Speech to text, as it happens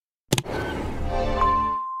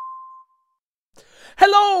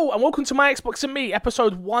Hello, and welcome to My Xbox and Me,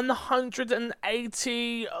 episode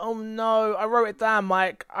 180. Oh no, I wrote it down,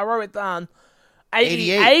 Mike. I wrote it down.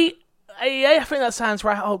 88? 88, I think that sounds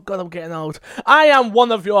right. Oh god, I'm getting old. I am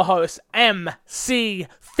one of your hosts, MC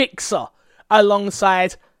Fixer,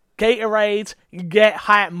 alongside Gatorade Get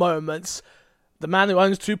Hype Moments, the man who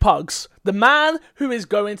owns two pugs, the man who is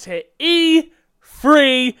going to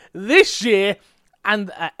E3 this year.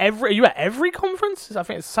 And are you at every conference? I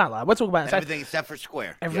think it's satellite. We're talking about everything except for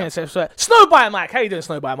Square. Everything except for Square. Snowbite Mike, how you doing,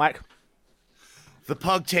 Snowbite Mike? The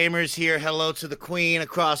Pug Tamer's here. Hello to the Queen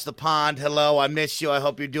across the pond. Hello, I miss you. I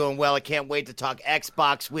hope you're doing well. I can't wait to talk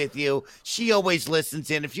Xbox with you. She always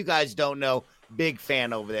listens in. If you guys don't know, big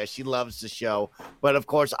fan over there. She loves the show. But of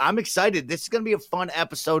course, I'm excited. This is going to be a fun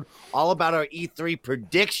episode, all about our E3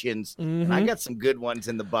 predictions. And I got some good ones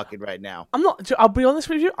in the bucket right now. I'll be honest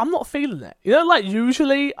with you, I'm not feeling it. You know, like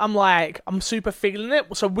usually I'm super feeling it.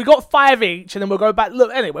 So we got 5 each and then we'll go back.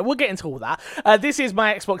 Look, anyway, we'll get into all that. This is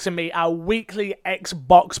My Xbox and Me, our weekly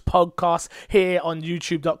Xbox podcast here on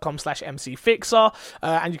youtube.com/mcfixer.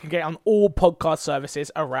 And you can get it on all podcast services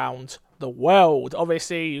around the world.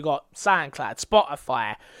 Obviously, you got SoundCloud,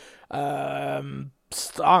 Spotify, I don't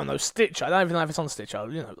know, Stitcher. I don't even know if it's on Stitcher.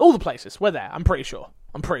 You know, all the places. We're there. I'm pretty sure.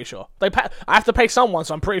 I have to pay someone,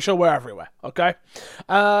 so I'm pretty sure we're everywhere. Okay.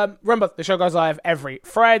 Remember, the show goes live every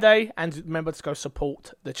Friday, and remember to go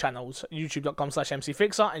support the channels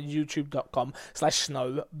youtube.com/mcfixer and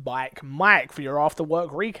youtube.com/snowbikemike for your after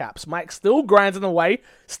work recaps. Mike's still grinding away.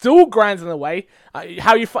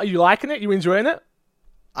 How you liking it? You enjoying it?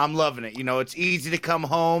 I'm loving it. You know, it's easy to come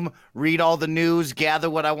home, read all the news, gather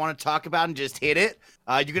what I want to talk about, and just hit it.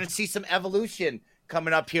 You're going to see some evolution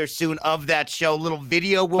coming up here soon of that show. Little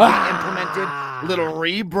video will be implemented. Little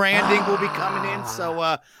rebranding will be coming in.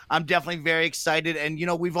 So I'm definitely very excited. And, you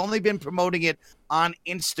know, we've only been promoting it on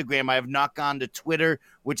Instagram. I have not gone to Twitter,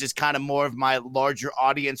 which is kind of more of my larger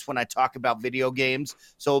audience when I talk about video games.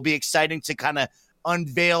 So it'll be exciting to kind of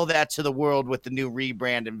unveil that to the world with the new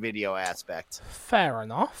rebrand and video aspect. Fair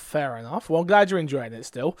enough. Well, I'm glad you're enjoying it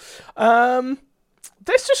still.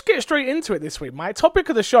 Let's just get straight into it this week. My topic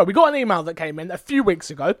of the show, we got an email that came in a few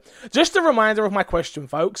weeks ago. Just a reminder of my question,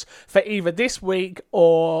 folks, for either this week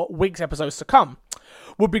or week's episodes to come.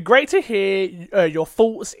 Would be great to hear your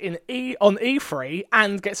thoughts on E3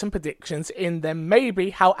 and get some predictions in them,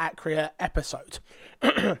 maybe how accurate episode.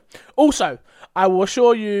 Also, I will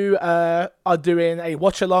assure you are doing a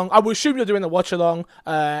watch-along. I will assume you're doing a watch-along.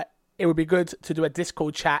 It would be good to do a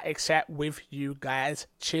Discord chat, except with you guys.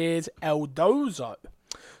 Cheers, Eldozo.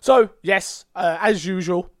 So, yes, as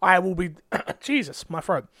usual, I will be... Jesus, my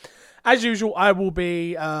throat. As usual, I will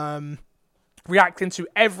be... reacting to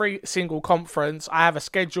every single conference. I have a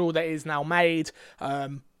schedule that is now made,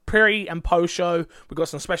 pre and post show. We've got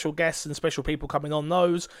some special guests and special people coming on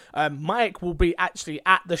those. Mike will be actually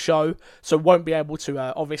at the show, so won't be able to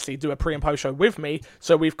obviously do a pre and post show with me.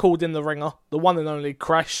 So we've called in the ringer, the one and only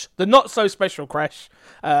Crash, the not so special Crash,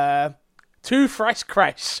 Too Fresh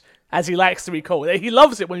Crash, as he likes to be called. He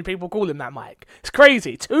loves it when people call him that, Mike. It's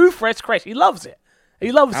crazy. Too Fresh Crash. He loves it.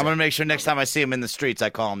 I'm going to make sure next time I see him in the streets, I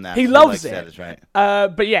call him that. He loves it. That is right.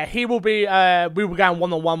 But yeah, he will be, we will go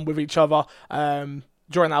one-on-one with each other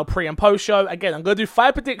during our pre- and post-show. Again, I'm going to do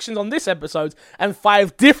 5 predictions on this episode and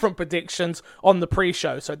 5 different predictions on the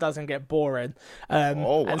pre-show so it doesn't get boring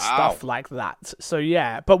and stuff like that. So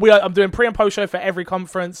yeah, but I'm doing pre- and post-show for every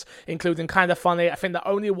conference, including Kinda Funny. I think the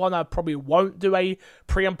only one I probably won't do a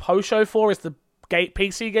pre- and post-show for is the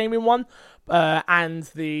PC gaming one. And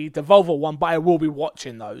the Devolver one, but I will be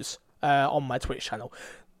watching those on my Twitch channel.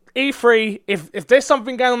 E3, if there's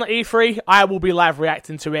something going on at E3, I will be live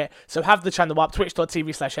reacting to it. So have the channel up,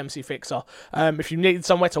 twitch.tv/mcfixer. If you need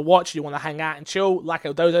somewhere to watch, you want to hang out and chill, like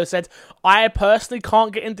Eldozo said, I personally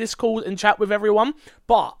can't get in Discord and chat with everyone,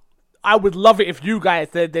 but I would love it if you guys,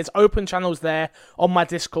 there's open channels there on my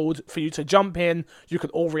Discord for you to jump in. You could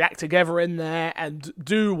all react together in there and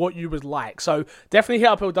do what you would like. So definitely hit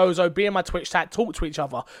up Eldozo, be in my Twitch chat, talk to each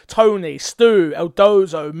other. Tony, Stu,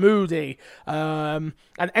 Eldozo, Moody, and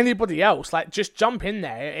anybody else. Like, just jump in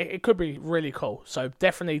there. It could be really cool. So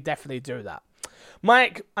definitely do that.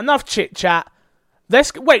 Mike, enough chit chat.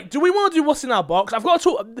 Wait, do we want to do what's in our box? I've got to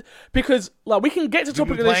talk, because like we can get to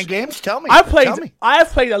topic of this. Playing games? Tell me. I have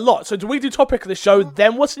played a lot. So do we do topic of the show,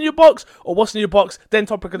 then what's in your box, or what's in your box, then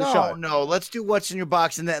topic of the show? No. Let's do what's in your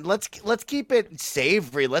box, and then let's keep it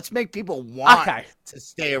savory. Let's make people want to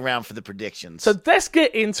stay around for the predictions. So let's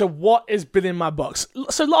get into what has been in my box.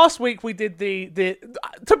 So last week we did the.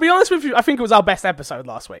 To be honest with you, I think it was our best episode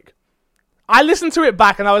last week. I listened to it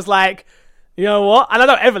back and I was like, you know what? And I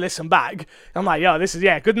don't ever listen back. I'm like, yo, this is,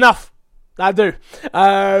 good enough. I do.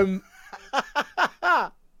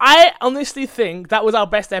 I honestly think that was our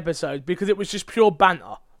best episode because it was just pure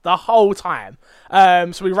banter the whole time.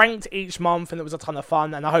 So we ranked each month and it was a ton of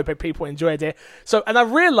fun, and I hope people enjoyed it. So, and I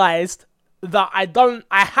realised that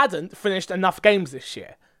I hadn't finished enough games this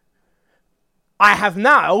year. I have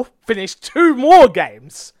now finished 2 more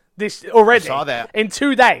games this already. I saw that. In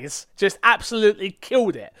 2 days. Just absolutely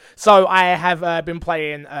killed it. So I have been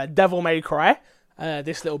playing Devil May Cry,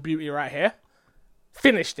 this little beauty right here.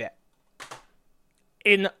 Finished it.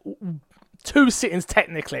 In 2 sittings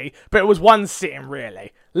technically, but it was 1 sitting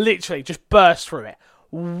really. Literally, just burst through it.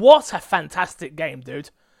 What a fantastic game, dude.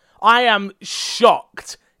 I am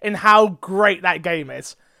shocked in how great that game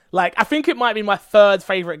is. Like, I think it might be my 3rd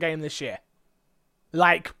favourite game this year.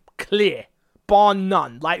 Like, clear. Bar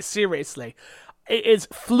none. Like, seriously. It is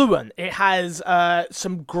fluent. It has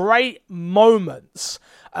some great moments.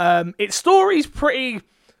 Its story's pretty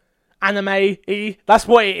anime-y. That's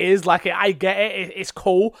what it is. Like, I get it. It's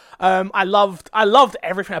cool. I loved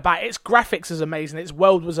everything about it. Its graphics is amazing. Its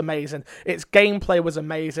world was amazing. Its gameplay was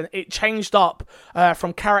amazing. It changed up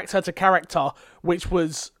from character to character, which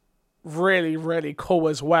was really, really cool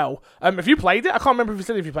as well. If you played it, I can't remember if you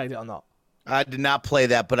said if you played it or not. I did not play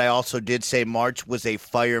that, but I also did say March was a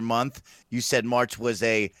fire month. You said March was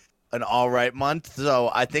an all right month, so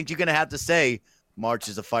I think you're gonna have to say March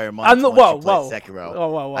is a fire month.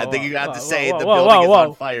 Sekiro. I think you have to say the building is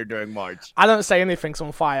on fire during March. I don't say anything's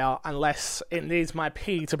on fire unless it needs my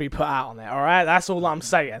pee to be put out on it. All right, that's all I'm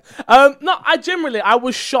saying. No, I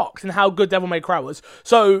was shocked in how good Devil May Cry was.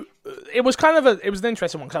 So it was it was an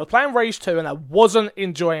interesting one because I was playing Rage 2 and I wasn't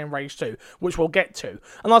enjoying Rage 2, which we'll get to.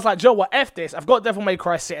 And I was like, Joe, what F this? I've got Devil May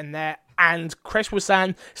Cry sitting there. And Chris was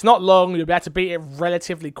saying, it's not long, you'll be able to beat it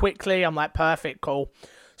relatively quickly. I'm like, perfect, cool.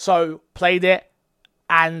 So, played it.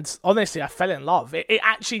 And honestly, I fell in love. It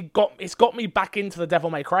actually got me back into the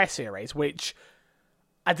Devil May Cry series, which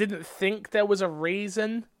I didn't think there was a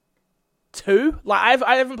reason to. Like,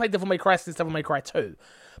 I haven't played Devil May Cry since Devil May Cry 2.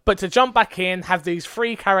 But to jump back in, have these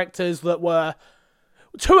 3 characters that were...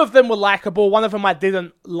 2 of them were likable. One of them I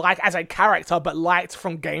didn't like as a character, but liked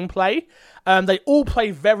from gameplay. They all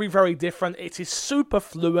play very, very different. It is super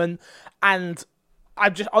fluent, and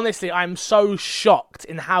I'm so shocked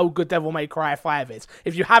in how good Devil May Cry 5 is.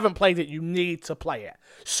 If you haven't played it, you need to play it.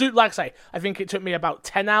 Like I say, I think it took me about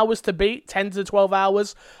 10 hours to beat, 10 to 12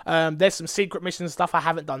 hours. There's some secret mission stuff. I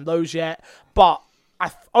haven't done those yet. But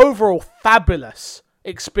overall, fabulous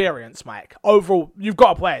experience, Mike. Overall, you've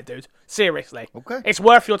got to play it, dude. Seriously. Okay. It's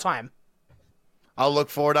worth your time. I'll look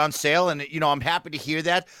for it on sale, and I'm happy to hear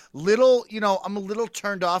that. I'm a little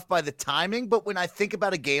turned off by the timing, but when I think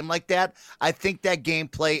about a game like that, I think that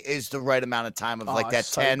gameplay is the right amount of time of that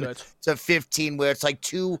so 10 good. to 15, where it's like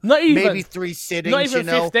 2, maybe 3 sittings. Not even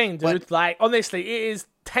 15, dude. But, like, honestly, it is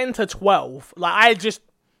 10 to 12. Like, I just,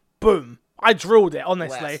 boom. I drilled it,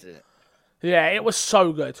 honestly. Yeah, it was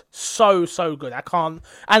so good. So good. I can't...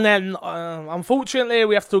 And then, unfortunately,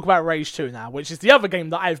 we have to talk about Rage 2 now, which is the other game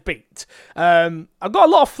that I've beat. I got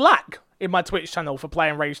a lot of flack in my Twitch channel for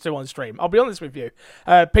playing Rage 2 on stream. I'll be honest with you.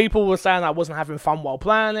 People were saying I wasn't having fun while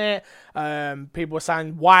playing it. People were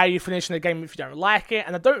saying, why are you finishing the game if you don't like it?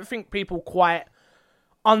 And I don't think people quite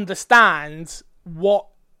understand what...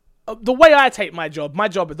 The way I take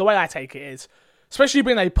the way I take it is... Especially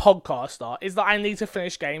being a podcaster, is that I need to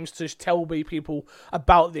finish games to tell people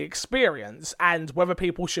about the experience and whether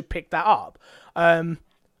people should pick that up.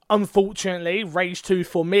 Unfortunately, Rage 2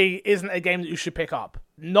 for me isn't a game that you should pick up.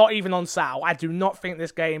 Not even on sale. I do not think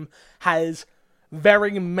this game has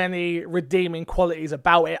very many redeeming qualities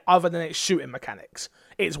about it other than its shooting mechanics.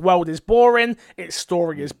 Its world is boring. Its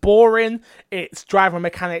story is boring. Its driving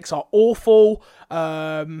mechanics are awful.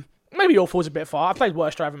 Maybe awful is a bit far. I played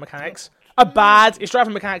worse driving mechanics. Its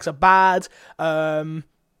driving mechanics are bad. The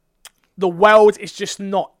world is just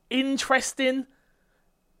not interesting.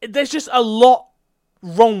 There's just a lot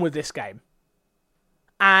wrong with this game.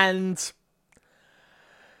 And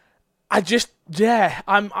I'm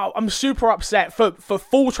super upset. For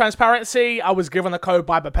full transparency, I was given a code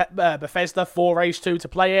by Bethesda for Rage 2 to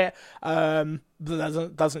play it.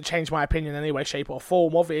 That doesn't change my opinion in any way, shape, or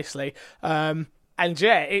form, obviously.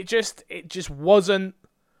 It just wasn't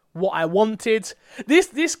what I wanted.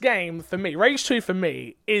 This game, for me, Rage 2 for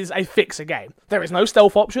me, is a fixer game. There is no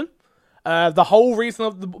stealth option. The whole reason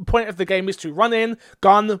of the point of the game is to run in,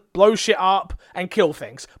 gun, blow shit up, and kill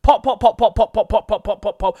things. Pop, pop, pop, pop, pop, pop, pop, pop, pop,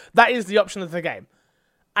 pop, pop. That is the option of the game.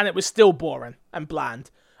 And it was still boring and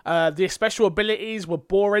bland. The special abilities were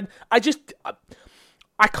boring. I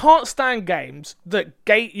can't stand games that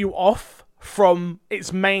gate you off from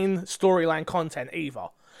its main storyline content either.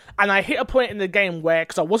 And I hit a point in the game where,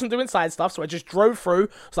 because I wasn't doing side stuff, so I just drove through.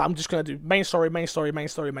 So I'm just going to do main story, main story, main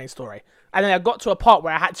story, main story. And then I got to a part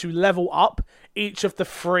where I had to level up each of the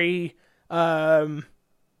three, your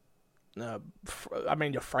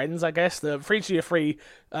friends, I guess. Each of your three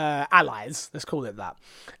allies, let's call it that.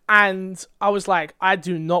 And I was like, I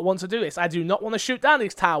do not want to do this. I do not want to shoot down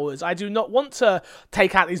these towers. I do not want to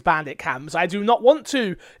take out these bandit camps. I do not want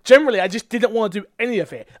to. Generally, I just didn't want to do any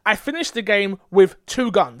of it. I finished the game with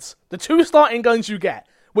 2 guns. The 2 starting guns you get,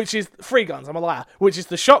 which is 3 guns, I'm a liar, which is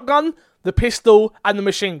the shotgun, the pistol, and the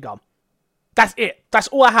machine gun. That's it. That's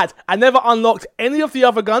all I had. I never unlocked any of the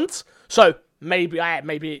other guns, so maybe I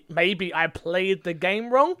played the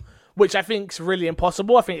game wrong, which I think is really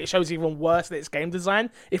impossible. I think it shows even worse in its game design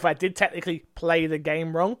if I did technically play the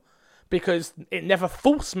game wrong, because it never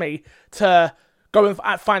forced me to go and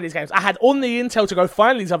find these games. I had all the intel to go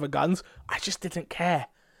find these other guns. I just didn't care.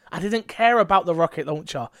 I didn't care about the rocket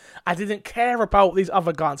launcher. I didn't care about these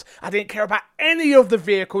other guns. I didn't care about any of the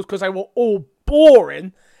vehicles because they were all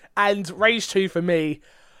boring. And Rage 2 for me,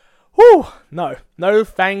 no,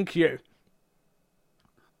 thank you.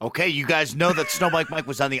 Okay, you guys know that Snowbike Mike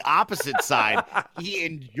was on the opposite side. He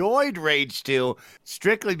enjoyed Rage 2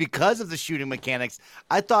 strictly because of the shooting mechanics.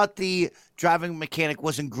 I thought the driving mechanic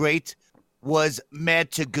wasn't great, was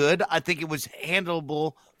mad to good. I think it was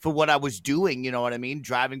handleable for what I was doing, you know what I mean?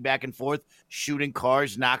 Driving back and forth, shooting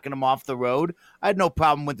cars, knocking them off the road. I had no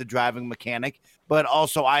problem with the driving mechanic, but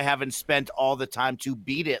also I haven't spent all the time to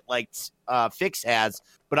beat it like Fix has.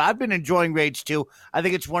 But I've been enjoying Rage 2. I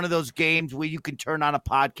think it's one of those games where you can turn on a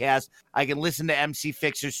podcast. I can listen to MC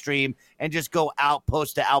Fixer stream and just go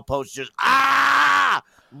outpost to outpost, just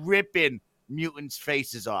ripping mutants'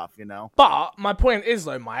 faces off, you know? But my point is,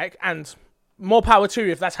 though, Mike, and more power to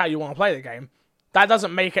you if that's how you want to play the game, that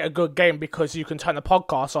doesn't make it a good game because you can turn the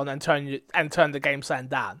podcast on and turn the game sound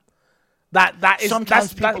down.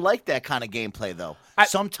 Sometimes people like that kind of gameplay, though.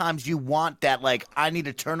 Sometimes you want that, like, I need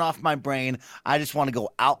to turn off my brain. I just want to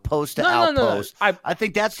go outpost to outpost. No. I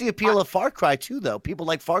think that's the appeal of Far Cry, too, though. People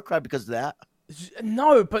like Far Cry because of that.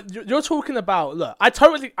 No, but you're talking about, look, I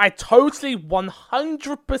totally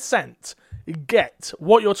 100% get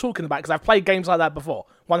what you're talking about because I've played games like that before,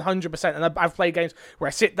 100%. And I've played games where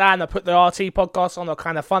I sit down, I put the RT podcast on, they're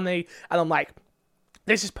kind of funny, and I'm like,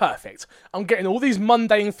 this is perfect. I'm getting all these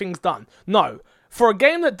mundane things done. No, for a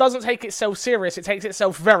game that doesn't take itself serious, it takes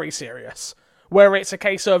itself very serious, where it's a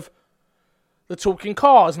case of the talking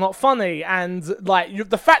cars not funny, and like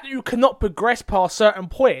the fact that you cannot progress past certain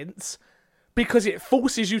points because it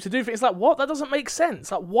forces you to do things. It's like, what? That doesn't make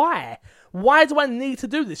sense. Like, why? Why do I need to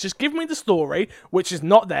do this? Just give me the story, which is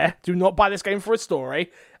not there. Do not buy this game for a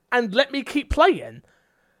story, and let me keep playing.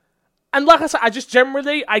 And like I said, I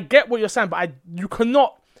get what you're saying, but you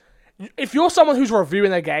cannot. If you're someone who's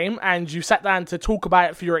reviewing a game and you sat down to talk about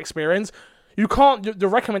it for your experience, you can't. The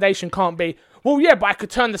recommendation can't be, well, yeah, but I could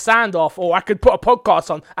turn the sound off, or I could put a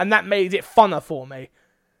podcast on, and that made it funner for me.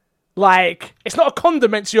 Like, it's not a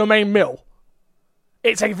condiment to your main meal.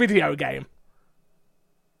 It's a video game.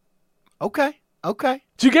 Okay.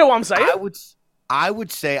 Do you get what I'm saying? I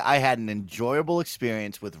would say I had an enjoyable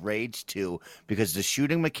experience with Rage 2 because the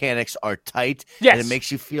shooting mechanics are tight, and it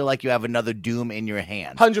makes you feel like you have another Doom in your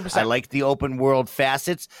hands. 100%. I like the open world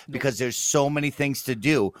facets because there's so many things to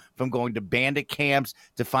do, from going to bandit camps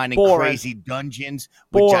to finding crazy dungeons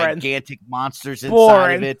with gigantic monsters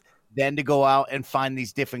inside of it. Then to go out and find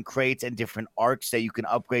these different crates and different arcs that you can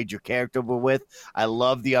upgrade your character with. I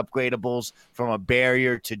love the upgradables, from a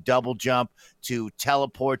barrier to double jump to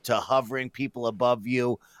teleport to hovering people above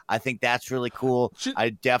you. I think that's really cool.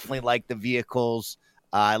 I definitely like the vehicles.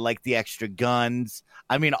 I like the extra guns.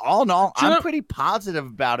 I mean, all in all, I'm pretty positive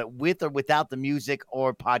about it with or without the music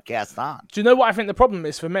or podcast on. Do you know what I think the problem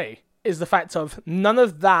is for me? Is the fact of none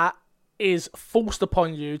of that is forced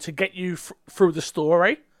upon you to get you through the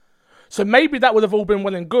story. So maybe that would have all been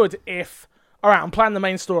well and good if, all right, I'm playing the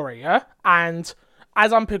main story, yeah? And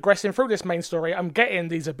as I'm progressing through this main story, I'm getting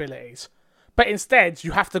these abilities. But instead,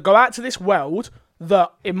 you have to go out to this world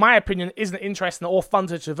that, in my opinion, isn't interesting or fun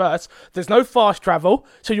to traverse. There's no fast travel,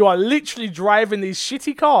 so you are literally driving these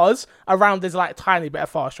shitty cars around. There's like a tiny bit of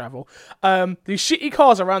fast travel. These shitty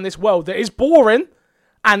cars around this world that is boring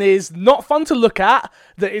and is not fun to look at,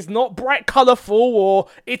 that is not bright, colourful, or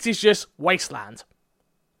it is just wasteland.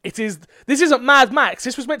 This isn't Mad Max.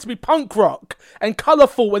 This was meant to be punk rock and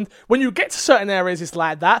colourful. And when you get to certain areas, it's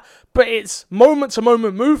like that. But it's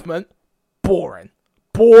moment-to-moment movement. Boring.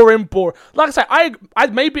 Like I said, I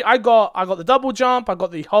got the double jump. I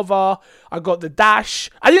got the hover. I got the dash.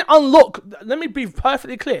 I didn't unlock. Let me be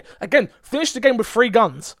perfectly clear. Again, finished the game with 3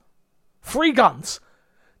 guns. 3 guns.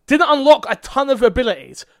 Didn't unlock a ton of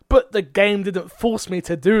abilities, but the game didn't force me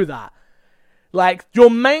to do that. Like, your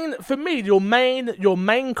main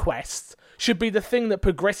quest should be the thing that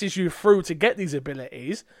progresses you through to get these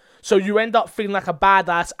abilities, so you end up feeling like a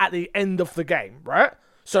badass at the end of the game, right?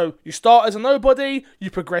 So you start as a nobody,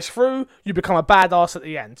 you progress through, you become a badass at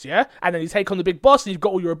the end, yeah? And then you take on the big boss and you've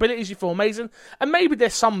got all your abilities, you feel amazing. And maybe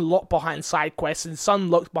there's some locked behind side quests and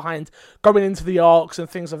some locked behind going into the arcs and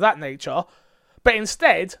things of that nature. But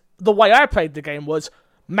instead, the way I played the game was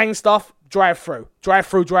main stuff, drive through. Okay,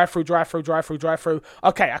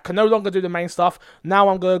 I can no longer do the main stuff. Now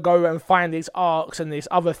I'm going to go and find these arcs and these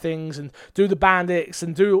other things and do the bandits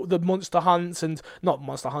and do the monster hunts and, not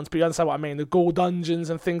monster hunts, but you understand what I mean, the ghoul dungeons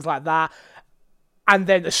and things like that. And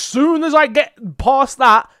then as soon as I get past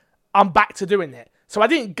that, I'm back to doing it. So I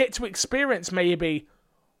didn't get to experience maybe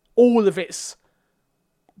all of its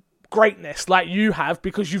greatness like you have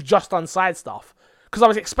because you've just done side stuff. Because I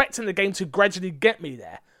was expecting the game to gradually get me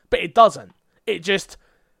there. But it doesn't. It just,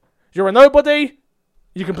 you're a nobody,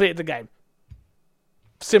 you completed the game.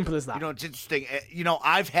 Simple as that. You know, it's interesting. You know,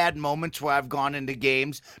 I've had moments where I've gone into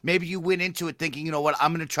games. Maybe you went into it thinking, you know what,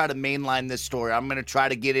 I'm going to try to mainline this story. I'm going to try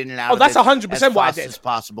to get in and out of that's this 100% as what I fast did. as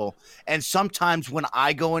possible. And sometimes when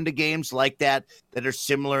I go into games like that are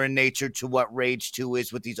similar in nature to what Rage 2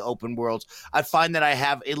 is with these open worlds, I find that I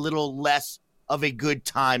have a little less of a good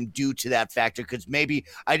time due to that factor, because maybe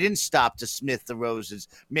I didn't stop to smith the roses.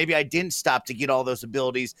 Maybe I didn't stop to get all those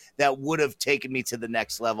abilities that would have taken me to the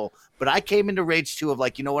next level. But I came into Rage 2 of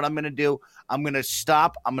like, you know what I'm going to do? I'm going to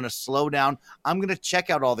stop. I'm going to slow down. I'm going to check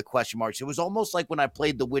out all the question marks. It was almost like when I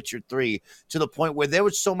played The Witcher 3 to the point where there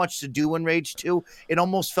was so much to do in Rage 2. It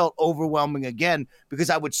almost felt overwhelming again because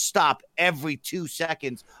I would stop every 2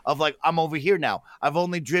 seconds of like, I'm over here now. I've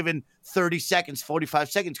only driven 30 seconds, 45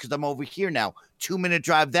 seconds because I'm over here now. 2-minute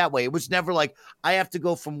drive that way. It was never like I have to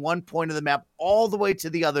go from one point of the map all the way to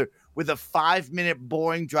the other with a 5-minute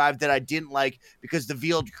boring drive that I didn't like because the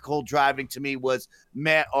vehicle driving to me was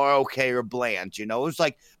meh or okay or bland. You know, it was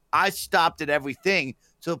like I stopped at everything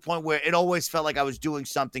to the point where it always felt like I was doing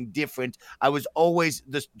something different.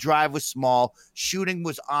 The drive was small. Shooting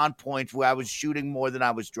was on point where I was shooting more than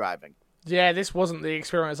I was driving. Yeah, this wasn't the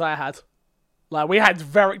experience I had. Like, we had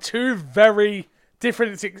two very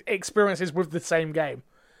different experiences with the same game,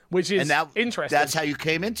 which is interesting. That's how you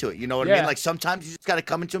came into it. You know what I mean? Like, sometimes you just got to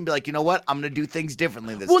come into it and be like, you know what? I'm going to do things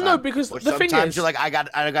differently this time. Well, no, because or the thing is, sometimes you're like, I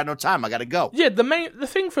got no time. I got to go. Yeah, the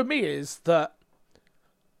thing for me is that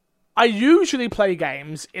I usually play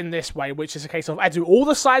games in this way, which is a case of I do all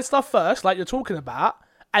the side stuff first, like you're talking about,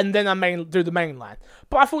 and then I do the main line.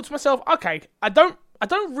 But I thought to myself, okay, I don't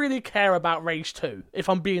really care about Rage 2, if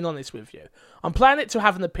I'm being honest with you. I'm playing it to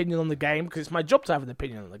have an opinion on the game, because it's my job to have an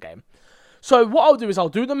opinion on the game. So what I'll do is I'll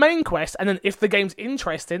do the main quest, and then if the game's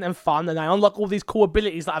interesting and fun, and I unlock all these cool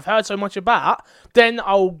abilities that I've heard so much about, then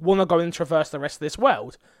I'll want to go and traverse the rest of this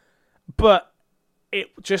world. But it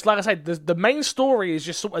just, like I said, the main story is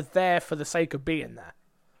just sort of there for the sake of being there.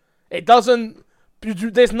 It doesn't...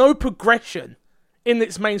 There's no progression in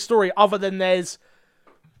its main story other than there's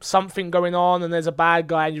something going on and there's a bad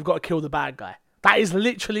guy and you've got to kill the bad guy. That is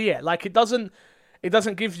literally it. Like, it doesn't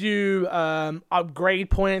give you upgrade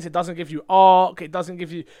points, it doesn't give you arc, it doesn't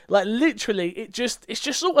give you, like, literally it's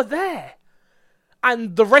just sort of there.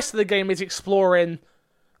 And the rest of the game is exploring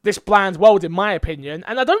this bland world, in my opinion,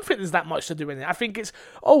 and I don't think there's that much to do in it. I think it's,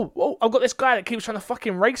 oh, I've got this guy that keeps trying to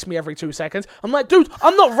fucking race me every 2 seconds. I'm like, dude,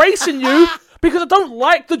 I'm not racing you because I don't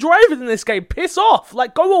like the driving in this game. Piss off.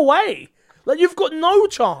 Like, go away. Like, you've got no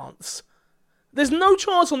chance. There's no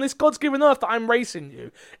chance on this God's given earth that I'm racing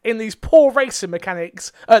you in these poor racing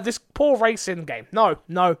mechanics, this poor racing game. No.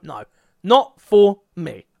 Not for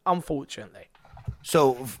me, unfortunately.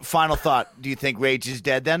 So, final thought. Do you think Rage is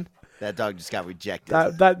dead then? That dog just got rejected.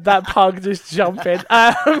 That pug just jumping.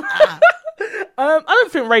 I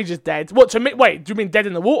don't think Rage is dead. What, to me? Wait, do you mean dead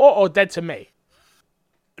in the water or dead to me?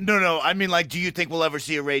 No. I mean, like, do you think we'll ever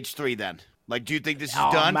see a Rage 3 then? Like, do you think this is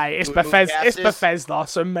done? Mate, it's Bethesda,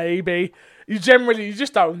 so maybe. You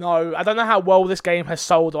just don't know. I don't know how well this game has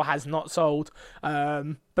sold or has not sold.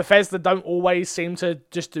 Bethesda don't always seem to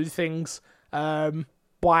just do things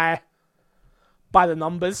by the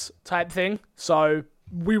numbers type thing. So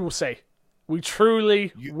we will see. We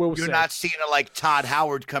truly will see. You're not seeing a, like, Todd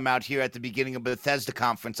Howard come out here at the beginning of Bethesda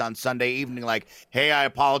conference on Sunday evening like, hey, I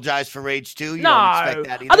apologize for Rage 2. You don't expect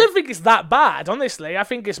that either? I don't think it's that bad, honestly. I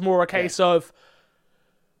think it's more a case of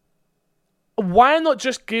why not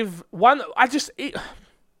just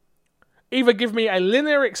either give me a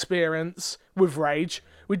linear experience with Rage.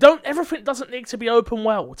 Everything doesn't need to be open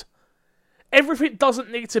world. Everything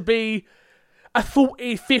doesn't need to be a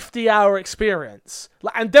 40, 50-hour experience.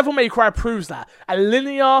 And Devil May Cry proves that. A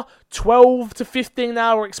linear 12 to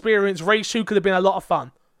 15-hour experience, Raid 2 could have been a lot of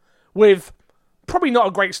fun. With probably not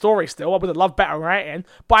a great story still. I would have loved better writing.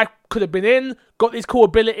 But I could have been in, got these cool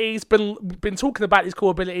abilities, been talking about these cool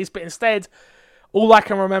abilities, but instead, all I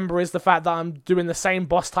can remember is the fact that I'm doing the same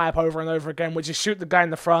boss type over and over again, which is shoot the guy in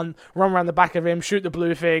the front, run around the back of him, shoot the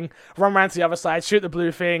blue thing, run around to the other side, shoot the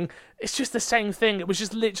blue thing. It's just the same thing. It was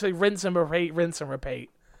just literally rinse and repeat, rinse and repeat.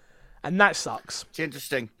 And that sucks. It's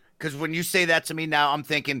interesting. Because when you say that to me now, I'm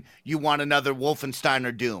thinking you want another Wolfenstein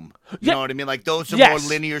or Doom. You know what I mean? Like, those are more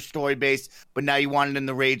linear story-based, but now you want it in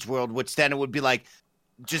the Rage world, which then it would be like,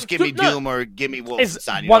 just give me Doom or give me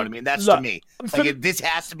Wolfenstein. You know what I mean? That's to me. Like, this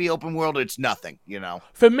has to be open world or it's nothing, you know?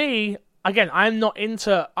 For me, again, I'm not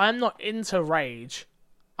into Rage.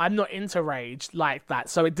 I'm not into Rage like that,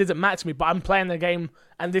 so it didn't matter to me, but I'm playing the game,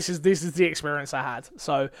 and this is the experience I had.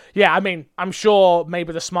 So, yeah, I mean, I'm sure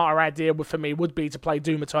maybe the smarter idea for me would be to play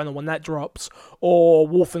Doom Eternal when that drops, or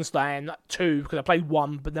Wolfenstein 2, because I played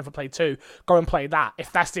 1 but never played 2. Go and play that,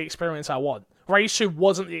 if that's the experience I want. Rage 2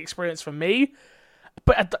 wasn't the experience for me,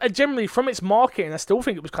 but generally, from its marketing, I still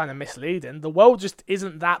think it was kind of misleading. The world just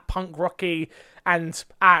isn't that punk rocky and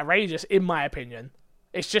outrageous, in my opinion.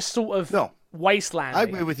 It's just sort of wasteland. I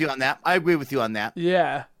agree with you on that.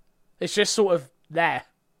 Yeah. It's just sort of there.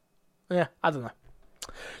 Yeah, I don't know.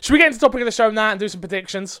 Should we get into the topic of the show now and do some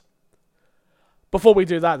predictions? Before we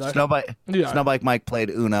do that, though. Snowbike Mike played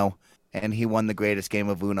Uno, and he won the greatest game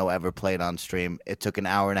of Uno ever played on stream. It took an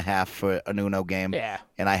hour and a half for an Uno game. Yeah.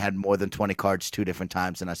 And I had more than 20 cards 2 different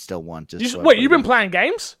times, and I still won. Wait, you've been playing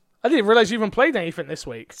games? I didn't realize you even played anything this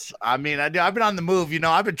week. I mean, I've been on the move, you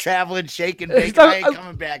know. I've been traveling, shaking, baking. I ain't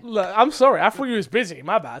coming back. Look, I'm sorry. I thought you was busy.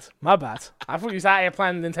 My bad. I thought you was out here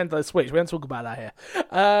playing Nintendo Switch. We don't talk about that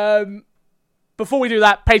here. Before we do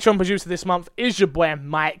that, Patreon producer this month is your boy,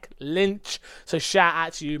 Mike Lynch. So shout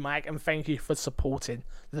out to you, Mike, and thank you for supporting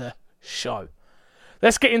the show.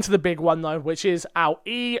 Let's get into the big one, though, which is our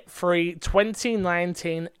E3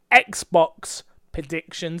 2019 Xbox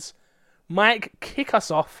predictions. Mike, kick us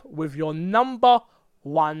off with your number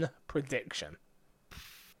 1 prediction.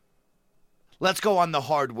 Let's go on the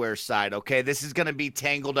hardware side, okay? This is going to be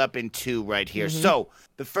tangled up in 2 right here. Mm-hmm. So,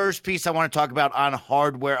 the first piece I want to talk about on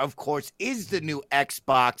hardware, of course, is the new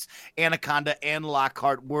Xbox. Anaconda and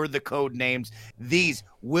Lockhart were the code names. These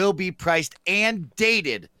will be priced and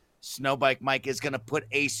dated. Snowbike Mike is going to put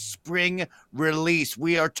a spring release.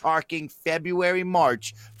 We are talking February,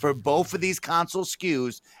 March for both of these console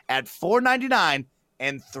SKUs at $499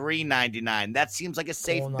 and $399. That seems like a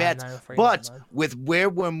safe bet. But with where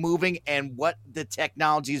we're moving and what the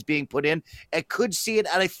technology is being put in, it could see it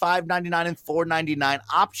at a $599 and $499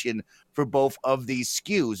 option for both of these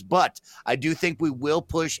SKUs. But I do think we will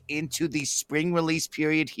push into the spring release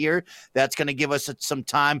period here. That's going to give us some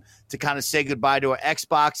time to kind of say goodbye to our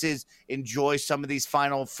Xboxes, enjoy some of these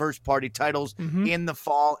final first-party titles in the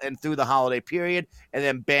fall and through the holiday period, and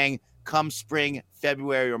then bang, come spring,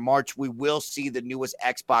 February or March, we will see the newest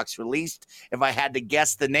Xbox released. If I had to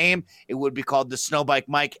guess the name, it would be called the Snowbike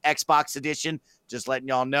Mike Xbox Edition. Just letting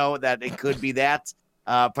y'all know that it could be that.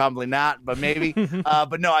 Probably not, but maybe.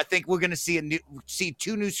 But no, I think we're going to see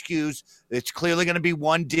 2 new SKUs. It's clearly going to be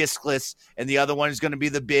one discless, and the other one is going to be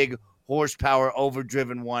the big horsepower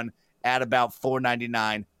overdriven one at about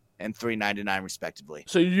 $499 and $399 respectively.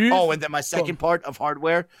 And then my second part of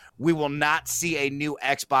hardware, we will not see a new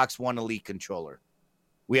Xbox One Elite controller.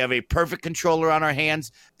 We have a perfect controller on our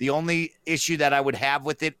hands. The only issue that I would have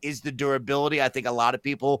with it is the durability. I think a lot of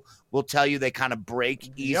people will tell you they kind of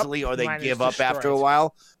break easily or they give up after a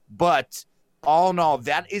while. But all in all,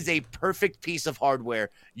 that is a perfect piece of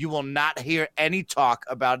hardware. You will not hear any talk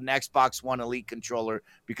about an Xbox One Elite controller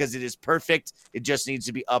because it is perfect. It just needs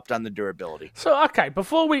to be upped on the durability. So, okay,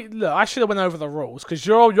 before we look, I should have went over the rules because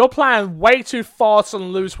you're playing way too fast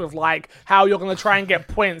and loose with like how you're going to try and get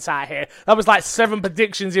points out here. That was like 7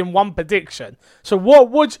 predictions in 1 prediction. So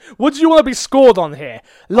what do you want to be scored on here?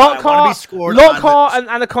 Lockhart and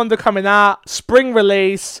Anaconda coming out, spring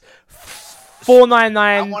release. $499.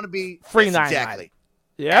 I want to be $399. Exactly.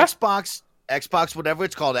 Yeah. Xbox, whatever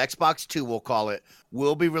it's called, Xbox 2, we'll call it,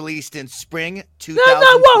 will be released in spring 2020.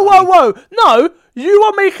 Whoa. No, you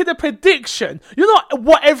are making a prediction. You're not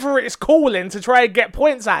whatever it's calling to try and get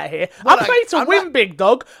points out of here. I play to win, big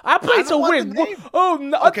dog. I play to win. Oh,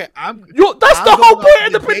 no. Okay, that's the whole point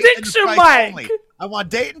of the prediction, Mike. Only. I want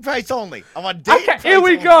date and price only. Here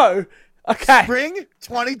we go. Okay. Spring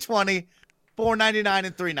 2020. $499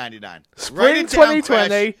 and $399. Spring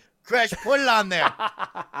 2020. Crash, put it on there.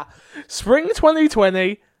 Spring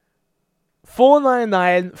 2020.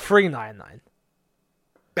 $499, $399.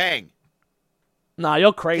 Bang. Nah,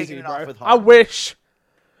 you're crazy, Kicking it off bro. with I hardware.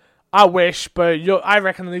 wish, but I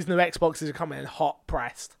reckon these new Xboxes are coming in hot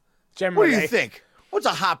priced. What Generally, do you think? What's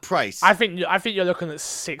a hot price? I think you're looking at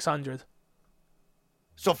 600.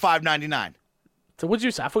 So $599. So what did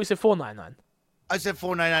you say? I thought you said 499. I said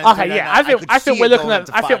 $499. Okay, yeah. I think we're looking at.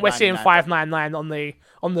 I think we're seeing 599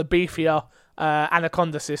 on the beefier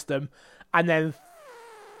Anaconda system, and then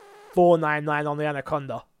 499 on the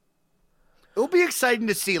Anaconda. It'll be exciting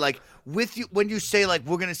to see, like, with you when you say like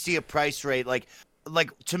we're gonna see a price rate, like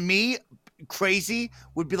to me, crazy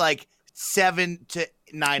would be like $700 to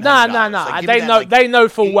 $900. No. Like, They know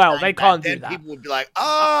full well they can't do then that. People would be like,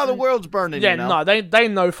 "Oh, the world's burning." Yeah, you know? no, they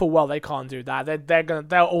know full well they can't do that.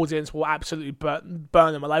 Their audience will absolutely burn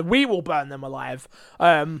them alive. We will burn them alive.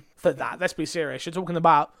 For that, let's be serious. You're talking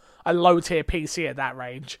about a low tier PC at that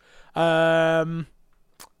range. All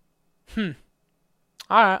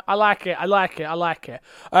right, I like it.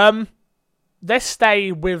 Let's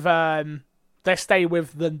stay with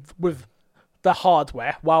the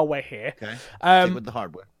hardware while we're here. Okay. Stick with the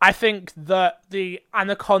hardware. I think that the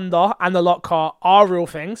Anaconda and the Lockhart are real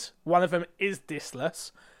things. One of them is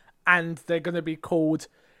diskless, and they're going to be called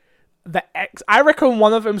the X. I reckon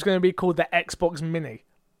one of them is going to be called the Xbox Mini.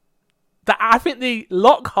 I think the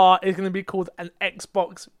Lockhart is going to be called an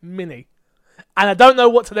Xbox Mini, and I don't know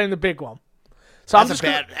what to name the big one. So That's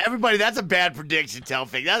a bad prediction,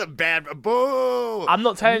 Telfig. That's a bad boo. I'm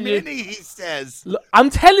not telling you. Mini, he says. Look, I'm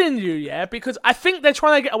telling you, yeah, because I think they're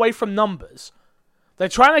trying to get away from numbers. And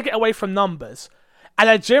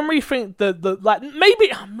I generally think that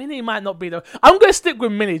maybe Mini might not be the. I'm going to stick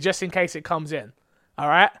with Mini just in case it comes in. All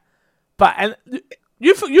right, but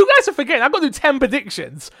you guys are forgetting. I've got to do 10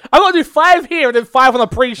 predictions. I've got to do 5 here and then 5 on the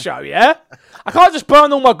pre-show. Yeah, I can't just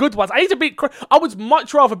burn all my good ones. I need to beat. I would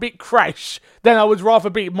much rather beat Crash than I would rather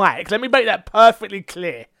beat Mike. Let me make that perfectly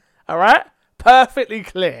clear. All right, perfectly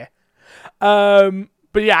clear. But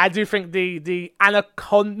yeah, I do think the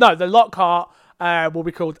Lockhart will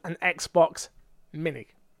be called an Xbox Mini.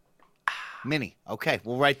 Mini. Okay,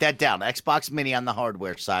 we'll write that down. Xbox Mini on the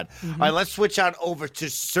hardware side. All right, let's switch on over to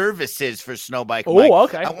services for Snowbike Mike. Oh,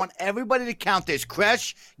 okay. I want everybody to count this.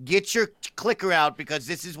 Crash, get your clicker out because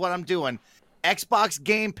this is what I'm doing. Xbox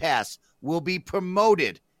Game Pass will be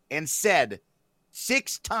promoted and said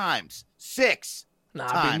 6 times. 6 Nah,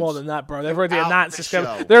 times. it'd be more than that, bro. They've already announced it's show.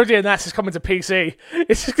 coming. They already announced it's coming to PC.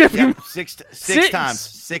 It's just gonna be Six times.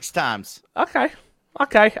 6 times. Okay.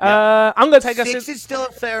 I'm gonna take 6 is still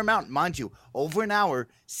a fair amount, mind you. Over an hour,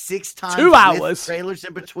 6 times. 2 hours. With trailers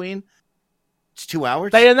in between. It's 2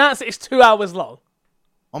 hours. They announced it's 2 hours long.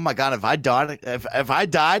 Oh my God! If I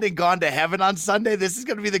died and gone to heaven on Sunday, this is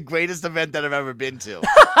going to be the greatest event that I've ever been to.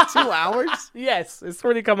 2 hours? Yes, it's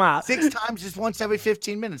already come out. 6 times is once every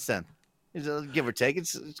 15 minutes. Then, give or take,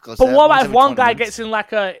 it's close. But to what that. about if one guy minutes. gets in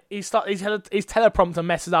like his teleprompter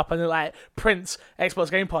messes up and it like prints Xbox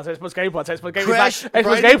Game Pass, Xbox Game Pass, Xbox Game Pass, Crash,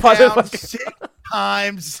 Xbox Game Pass, down Xbox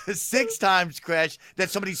Game 6 times, Crash, that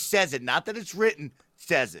somebody says it, not that it's written,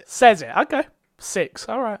 says it. Says it. Okay, 6.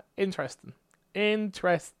 All right, interesting. I'm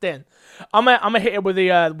gonna hit it with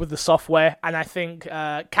the software, and I think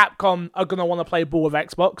Capcom are gonna want to play ball with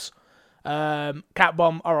Xbox.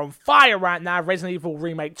 Capcom are on fire right now. Resident Evil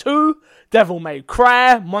Remake 2, Devil May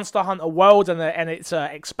Cry, Monster Hunter World, and its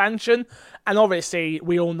expansion, and obviously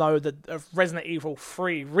we all know that Resident Evil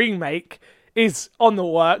 3 Remake is on the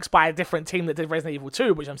works by a different team that did Resident Evil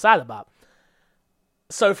 2, which I'm sad about.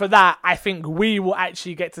 So for that, I think we will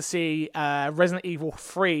actually get to see Resident Evil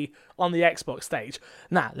 3 on the Xbox stage.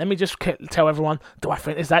 Now, let me just tell everyone, do I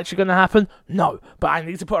think it's actually going to happen? No, but I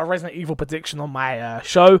need to put a Resident Evil prediction on my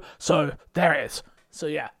show, so there it is. So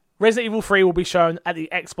yeah, Resident Evil 3 will be shown at the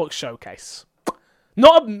Xbox Showcase.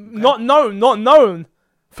 Not known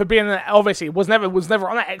for being obviously was never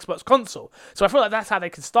on an Xbox console. So I feel like that's how they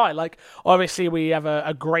can start. Like obviously we have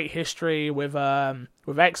a great history with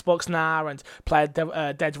Xbox now and played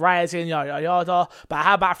Dead Rising, yada yada. But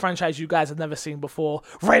how about a franchise you guys have never seen before?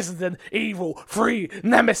 Resident Evil 3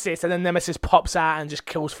 Nemesis, and then Nemesis pops out and just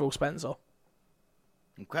kills Phil Spencer.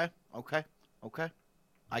 Okay.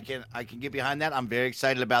 I can get behind that. I'm very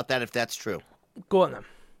excited about that if that's true. Go on then.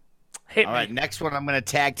 Hit All me. right, next one I'm going to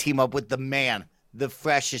tag team up with the man, the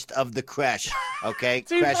freshest of the Crash. Okay,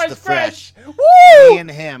 Crash the Fresh. Woo! Me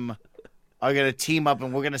and him are going to team up,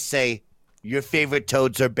 and we're going to say your favorite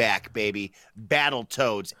Toads are back, baby. Battle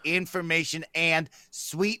Toads, information, and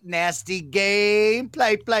sweet, nasty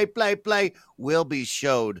gameplay will be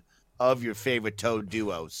showed of your favorite Toad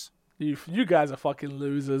duos. You guys are fucking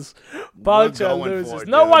losers. Bunch of losers. It,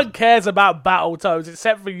 no dude. one cares about Battletoads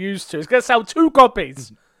except for used to. It's going to sell 2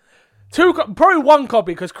 copies. Probably one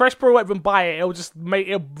copy, because Crash Pro won't even buy it.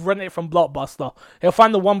 He'll rent it from Blockbuster. He'll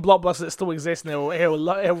find the one Blockbuster that still exists, and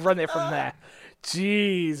he'll rent it from there.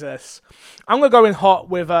 Jesus. I'm gonna go in hot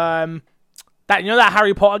with that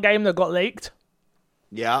Harry Potter game that got leaked?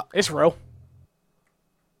 Yeah. It's real.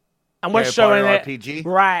 And we're Harry showing Potter it RPG?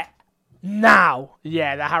 right now.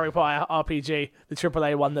 Yeah, the Harry Potter RPG, the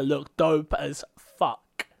AAA one that looked dope as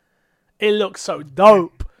fuck. It looks so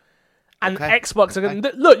dope. And Xbox are going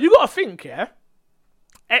to... Look, you got to think, yeah?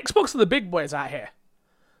 Xbox are the big boys out here.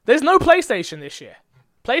 There's no PlayStation this year.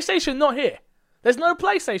 PlayStation not here. There's no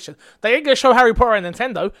PlayStation. They ain't going to show Harry Potter and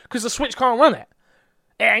Nintendo because the Switch can't run it.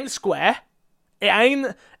 It ain't Square.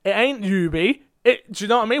 It ain't Ubi. Do you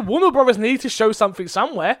know what I mean? Warner Brothers need to show something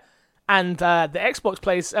somewhere. And the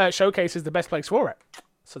Xbox showcase is the best place for it.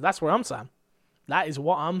 So that's what I'm saying. That is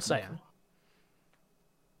what I'm saying.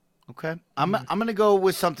 Okay, I'm gonna go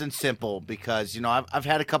with something simple because I've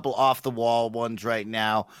had a couple off the wall ones right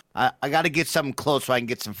now. I got to get something close so I can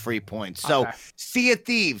get some free points. So, Sea of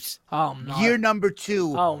Thieves, year number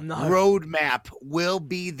 2, roadmap will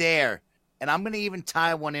be there, and I'm gonna even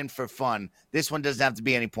tie one in for fun. This one doesn't have to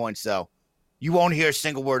be any points though. You won't hear a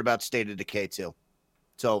single word about State of Decay 2.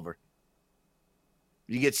 It's over.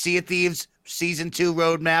 You get Sea of Thieves Season 2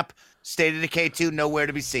 roadmap, State of Decay 2 nowhere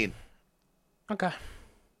to be seen. Okay.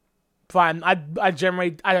 Fine. I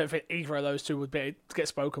don't think either of those two would get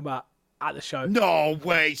spoken about at the show. No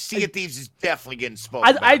way. Sea of Thieves is definitely getting spoken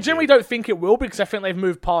about. I generally don't think it will, because I think they've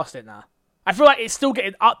moved past it now. I feel like it's still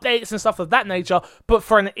getting updates and stuff of that nature, but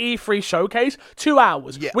for an E3 showcase, 2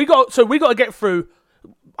 hours. Yeah. We got to get through.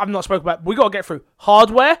 I've not spoken about. We got to get through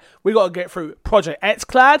hardware. We got to get through Project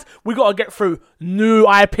XClad. We got to get through new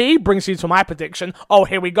IP. Brings you to my prediction. Oh,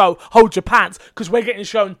 here we go. Hold your pants, because we're getting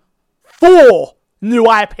shown 4 new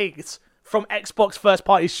IPs from Xbox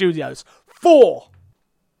first-party studios. 4.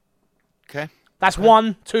 Okay. That's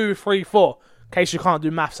 1, 2, 3, 4. In case you can't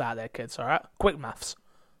do maths out there, kids. All right, quick maths.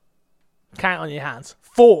 Count on your hands.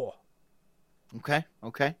 4. Okay.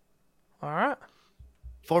 All right.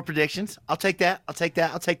 4 predictions. I'll take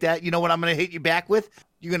that. You know what I'm going to hit you back with?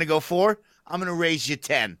 You're going to go 4. I'm going to raise you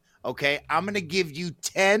 10. Okay. I'm going to give you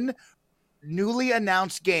 10 newly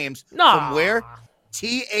announced games from where?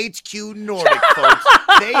 THQ Nordic, folks.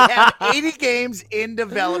 They have 80 games in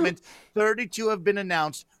development. 32 have been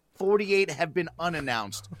announced. 48 have been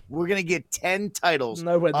unannounced. We're going to get 10 titles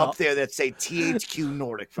up there that say THQ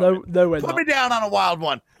Nordic from it. No, we're not. Put me down on a wild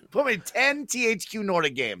one. Put me 10 THQ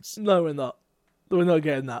Nordic games. No, we're not. We're not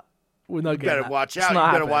getting that. We're not getting that. You better watch out.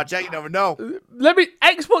 You better watch out. You never know.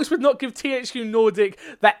 Xbox would not give THQ Nordic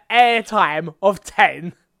the airtime of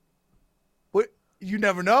 10. What? You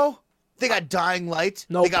never know. They got Dying Light.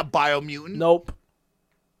 Nope. They got Biomutant. Nope.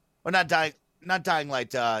 Or not Dying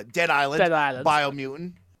Light. Dead Island. Dead Island.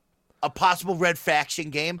 Biomutant. A possible Red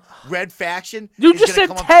Faction game. Red Faction. You just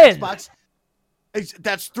said 10.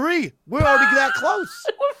 That's 3. We're already that close.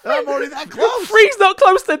 I'm already that close. 3's not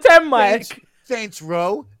close to 10, Mike. Saints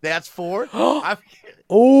Row. That's 4.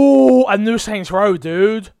 Oh, a new Saints Row,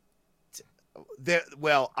 dude.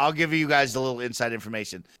 Well, I'll give you guys a little inside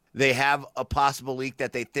information. They have a possible leak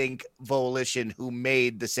that they think Volition, who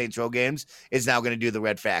made the Saints Row games, is now going to do the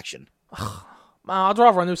Red Faction. Man, I'd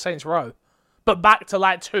rather a new Saints Row. But back to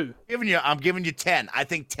like 2. I'm giving you 10. I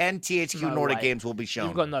think 10 THQ Nordic games will be shown.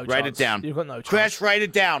 You've got no chance. Write it down. You've got no chance. Crash, write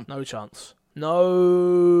it down. No chance.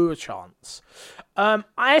 No chance.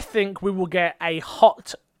 I think we will get a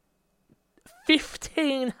hot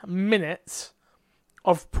 15 minutes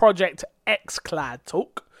of Project XClad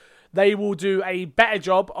talk. They will do a better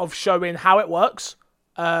job of showing how it works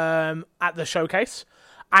at the showcase.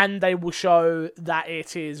 And they will show that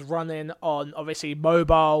it is running on, obviously,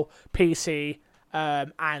 mobile, PC,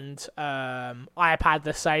 and iPad,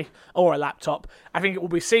 let's say, or a laptop. I think it will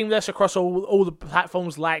be seamless across all the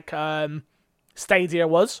platforms like Stadia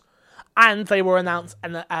was. And they will announce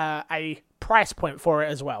a price point for it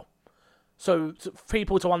as well. So for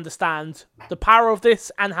people to understand the power of this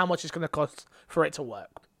and how much it's going to cost for it to work.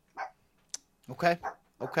 Okay.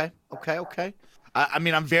 I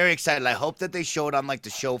mean, I'm very excited. I hope that they show it on, like, the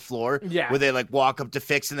show floor. Yeah. Where they, like, walk up to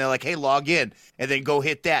Fix and they're like, hey, log in. And then go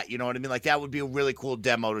hit that. You know what I mean? Like, that would be a really cool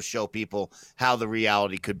demo to show people how the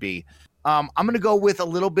reality could be. I'm going to go with a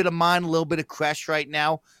little bit of mine, a little bit of Crash right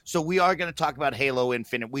now. So we are going to talk about Halo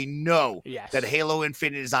Infinite. We know that Halo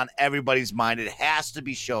Infinite is on everybody's mind. It has to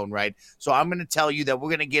be shown, right? So I'm going to tell you that we're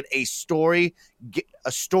going to get a story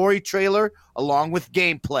trailer along with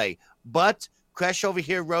gameplay. But Crash over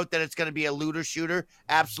here wrote that it's going to be a looter shooter.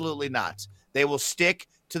 Absolutely not. They will stick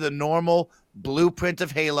to the normal blueprint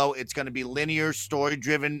of Halo. It's going to be linear,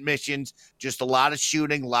 story-driven missions, just a lot of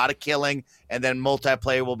shooting, a lot of killing, and then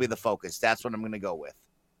multiplayer will be the focus. That's what I'm going to go with.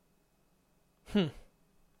 We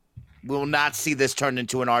will not see this turned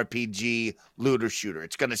into an RPG looter shooter.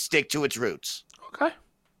 It's going to stick to its roots. Okay.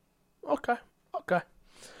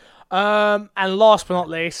 And last but not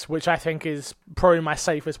least, which I think is probably my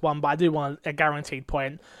safest one, but I do want a guaranteed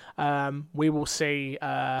point, we will see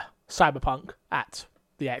Cyberpunk at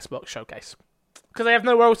the Xbox showcase. Because they have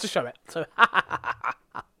nowhere else to show it. So,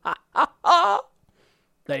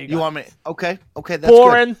 there you go. You want me? Okay, that's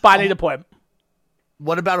boring, good. but I need a point.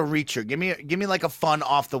 What about a Reacher? Give me like a fun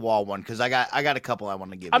off the wall one, because I got a couple I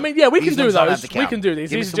want to give you. I mean, yeah, we These can do ones don't have those. to We count. can do these.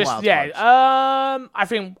 Give me These are some just wild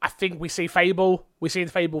cards. I think we see Fable. We see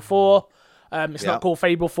the Fable 4. It's not called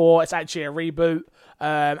Fable 4. It's actually a reboot.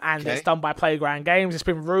 And it's done by Playground Games. It's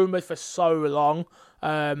been rumored for so long.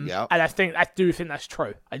 And I do think that's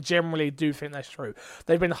true. I generally do think that's true.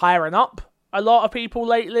 They've been hiring up a lot of people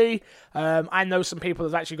lately. I know some people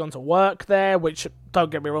that have actually gone to work there, which,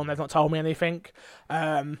 don't get me wrong, they've not told me anything.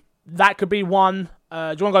 That could be one.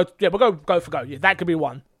 Do you want to go? Yeah, we'll go for go. Yeah, that could be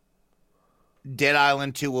one. Dead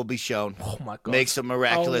Island 2 will be shown. Oh my god! Makes a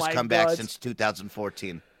miraculous comeback since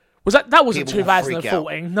 2014. Was that was in People will freak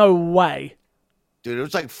 2014? No way. Dude, it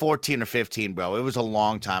was like 14 or 15, bro. It was a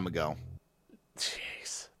long time ago.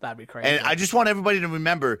 Jeez, that'd be crazy. And I just want everybody to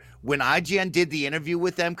remember, when IGN did the interview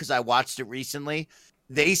with them, because I watched it recently,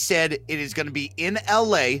 they said it is going to be in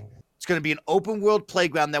LA. It's going to be an open world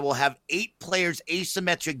playground that will have 8 players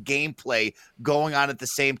asymmetric gameplay going on at the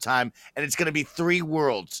same time. And it's going to be 3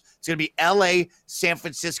 worlds. It's going to be LA, San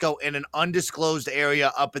Francisco, and an undisclosed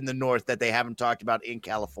area up in the north that they haven't talked about in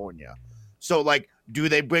California. So, like, do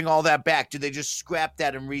they bring all that back? Do they just scrap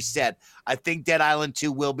that and reset? I think Dead Island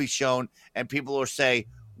 2 will be shown, and people will say,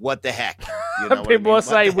 what the heck? You know people will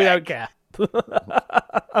say, we heck? don't care.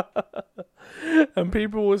 And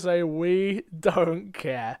people will say, we don't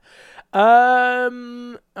care.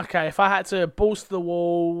 Okay, if I had to balls to the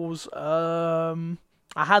walls, I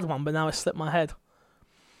had one, but now it slipped my head.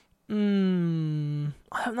 I don't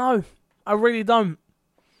know. I really don't.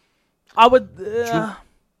 I would...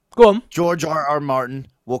 go on. George R.R. Martin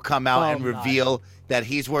will come out and reveal that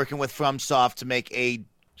he's working with FromSoft to make a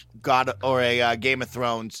God or a Game of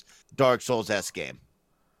Thrones Dark Souls-esque game.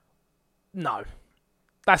 No.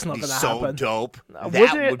 That's not going to happen. So dope. Would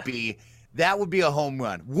That would be a home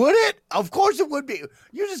run. Would it? Of course it would be.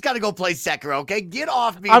 You just got to go play Sekiro, okay? Get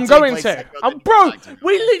off me. I'm going to. Bro,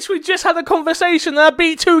 we literally just had a conversation and I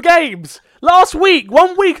beat 2 games. Last week,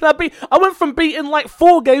 1 week, and I went from beating like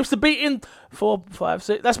 4 games to beating 4, 5,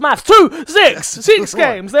 6. That's maths. 2, 6. 6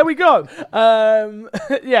 games. There we go.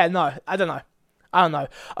 Yeah, no, I don't know.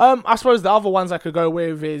 I suppose the other ones I could go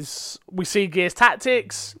with is we see Gears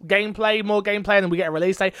Tactics, more gameplay, and then we get a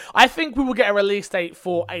release date. I think we will get a release date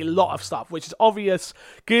for a lot of stuff, which is obvious.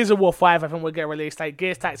 Gears of War 5, I think we'll get a release date.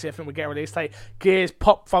 Gears Tactics, I think we'll get a release date. Gears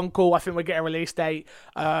Pop Funkle, I think we'll get a release date.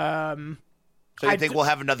 So you think we'll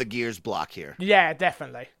have another Gears block here? Yeah,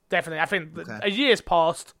 definitely. I think a year's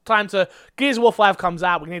passed. Gears of War 5 comes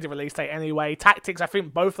out. We need a release date anyway. Tactics, I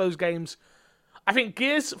think both those games... I think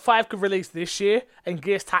Gears 5 could release this year, and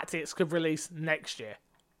Gears Tactics could release next year.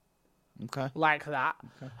 Okay. Like that.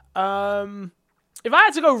 Okay. If I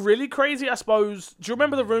had to go really crazy, I suppose... Do you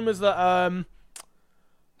remember the rumors that...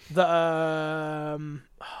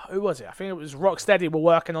 who was it? I think it was Rocksteady were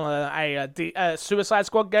working on a Suicide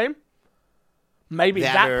Squad game. Maybe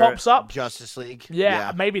that pops up. Justice League.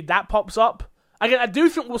 Yeah, maybe that pops up. Again, I do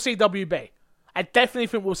think we'll see WB. I definitely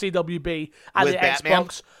think we'll see WB at the Batman?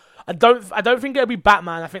 Xbox. I don't think it'll be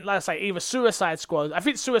Batman. I think, like I say, either Suicide Squad. I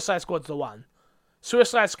think Suicide Squad's the one.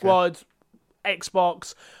 Suicide Squad,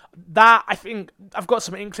 Xbox. That, I think, I've got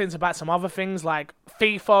some inklings about some other things like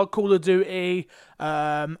FIFA, Call of Duty,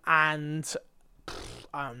 and I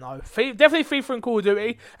don't know. Definitely FIFA and Call of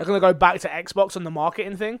Duty are going to go back to Xbox on the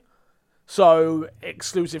marketing thing. So,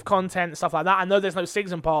 exclusive content and stuff like that. I know there's no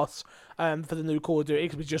season pass for the new Call of Duty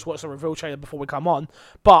because we just watched the reveal trailer before we come on.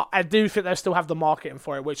 But I do think they'll still have the marketing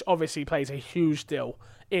for it, which obviously plays a huge deal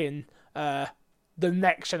in the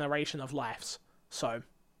next generation of lives. So,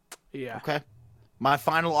 yeah. Okay. My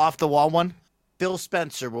final off-the-wall one, Phil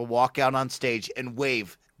Spencer will walk out on stage and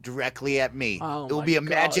wave directly at me. Oh, it will be a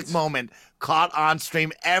magic moment caught on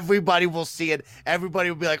stream. Everybody will see it. Everybody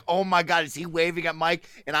will be like, oh my God, is he waving at Mike?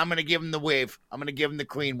 And I'm going to give him the wave. I'm going to give him the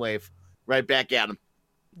queen wave right back at him.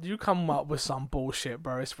 You come up with some bullshit,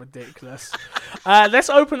 bro. It's ridiculous. Let's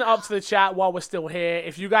open it up to the chat while we're still here.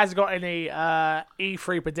 If you guys got any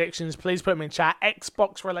E3 predictions, please put them in chat.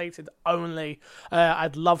 Xbox related only.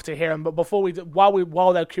 I'd love to hear them. But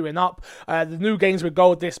while they're queuing up, the new games with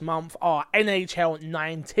gold this month are NHL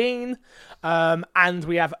 19, and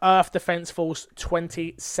we have Earth Defense Force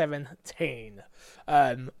 2017.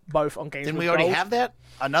 Both on games. Didn't with we already gold. have that?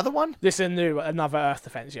 Another one? This is another Earth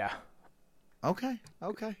Defense. Yeah. Okay.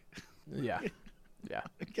 Yeah.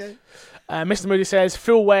 Okay. Mr. Moody says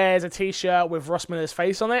Phil wears a T-shirt with Ross Miller's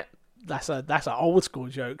face on it. That's an old school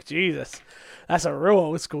joke. Jesus, that's a real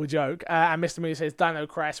old school joke. And Mr. Moody says Dino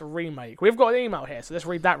Crisis remake. We've got an email here, so let's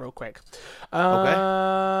read that real quick.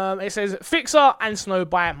 Okay. It says Fixer and Snow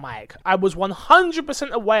by Mike. I was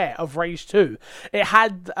 100% aware of Rage 2. It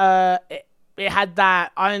had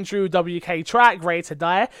that Andrew WK track, Ready to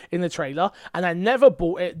Die, in the trailer, and I never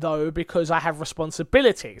bought it, though, because I have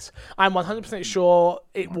responsibilities. I'm 100% sure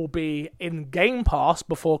it will be in Game Pass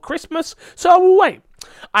before Christmas, so I will wait.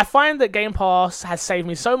 I find that Game Pass has saved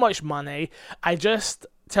me so much money, I just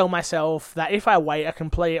tell myself that if I wait, I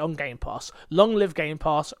can play it on Game Pass. Long live Game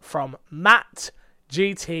Pass, from Matt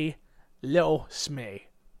GT Little Smee.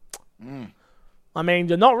 I mean,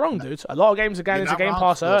 you're not wrong, dude. A lot of games are going into Game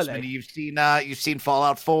Pass early. You've seen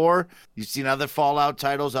Fallout 4. You've seen other Fallout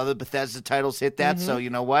titles, other Bethesda titles hit that. So you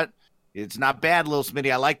know what? It's not bad, Lil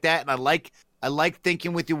Smitty. I like that, and I like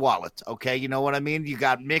thinking with your wallet. Okay, you know what I mean? You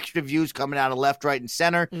got mixed reviews coming out of left, right, and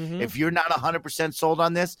center. If you're not 100% sold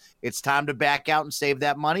on this, it's time to back out and save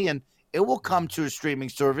that money, and it will come to a streaming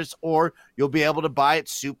service, or you'll be able to buy it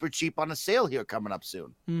super cheap on a sale here coming up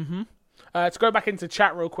soon. To go back into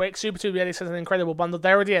chat real quick, SuperTube Eddie says an incredible bundle.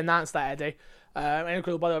 They already announced that, Eddie. An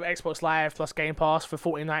incredible bundle of Xbox Live plus Game Pass for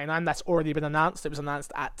 $14.99. That's already been announced. It was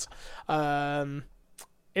announced at Inside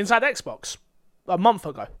Xbox a month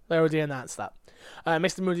ago. They already announced that.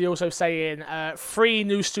 Mr. Moody also saying 3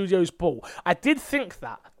 new studios bought. I did think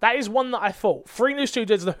that. That is one that I thought. 3 new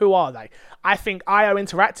studios, who are they? I think IO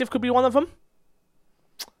Interactive could be one of them.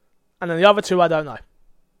 And then the other 2, I don't know.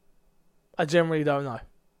 I generally don't know.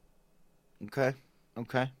 Okay.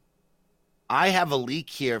 I have a leak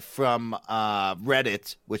here from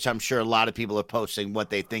Reddit, which I'm sure a lot of people are posting what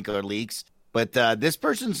they think are leaks. But this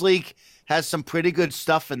person's leak has some pretty good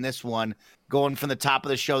stuff in this one. Going from the top of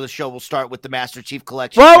the show will start with the Master Chief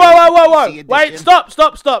Collection. Whoa. Wait, stop.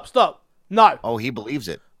 No. Oh, he believes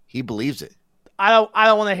it. I don't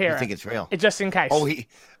want to hear it. I think it's real. Just in case. Oh,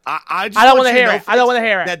 I don't want to hear it. I don't want to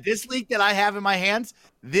hear it. That this leak that I have in my hands,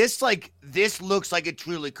 this looks like it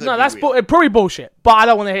truly could be that's real. probably bullshit, but I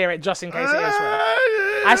don't want to hear it just in case it is real.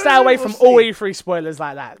 I stay away from all E3 spoilers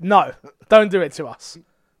like that. No, don't do it to us.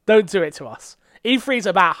 Don't do it to us. E3's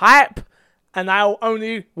about hype, and I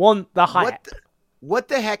only want the hype. What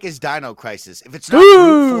the heck is Dino Crisis? If it's not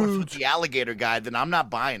brute force with the alligator guy, then I'm not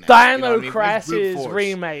buying it. Dino Crisis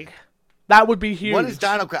remake. That would be huge. What is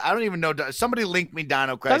Dino Crisis? I don't even know. Somebody linked me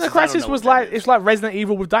Dino Crisis. Dino Crisis was it's like Resident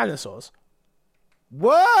Evil with dinosaurs.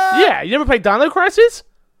 What? Yeah, you never played Dino Crisis?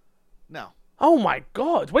 No. Oh my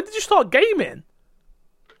god, when did you start gaming?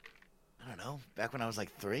 I don't know. Back when I was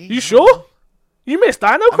like 3. You sure? You missed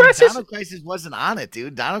Dino Crisis? Dino Crisis wasn't on it,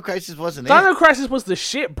 dude. Dino Crisis wasn't Dino Crisis was the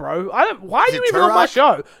shit, bro. Why are you even on my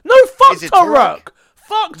show? No, fuck Turok.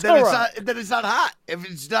 Fuck Turok. Then it's not hot. If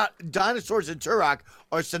it's not, dinosaurs and Turok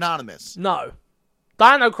are synonymous. No.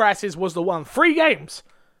 Dino Crisis was the one. 3 games.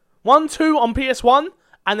 1, 2 on PS1,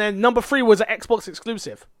 and then number 3 was an Xbox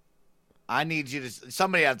exclusive. I need you to...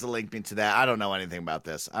 Somebody have to link me to that. I don't know anything about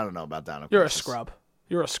this. I don't know about Dino Crisis. You're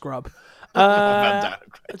a scrub. About Dino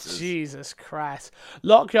Crisis. Jesus Christ.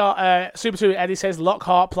 Lockhart, Super 2 Eddie says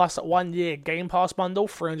Lockhart plus 1 year Game Pass bundle,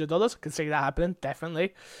 $300. Can see that happening,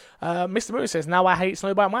 definitely. Mr. Moon says, now I hate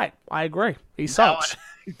Snowbite Mike. I agree. He sucks.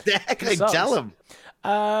 Tell him.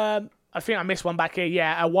 I think I missed one back here.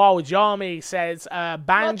 Yeah, Wild Yami says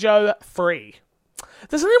Banjo 3.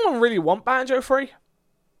 Does anyone really want Banjo 3?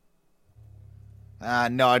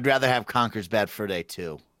 No, I'd rather have Conker's Bad Fur Day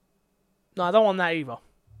 2. No, I don't want that either.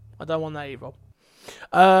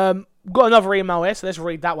 Got another email here, so let's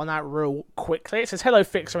read that one out real quickly. It says, hello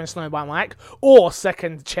Fixer and Snowbite Mike, or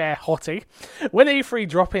second chair Hottie. With E3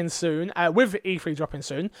 dropping soon,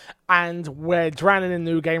 and we're drowning in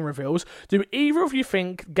new game reveals, do either of you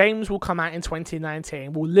think games will come out in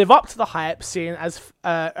 2019 will live up to the hype, seeing as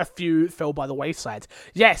a few fell by the wayside?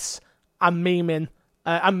 Yes, I'm meaning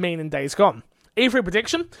Days Gone. E3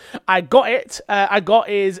 prediction, I got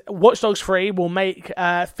is Watch Dogs 3 will make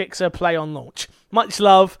Fixer play on launch. Much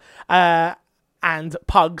love and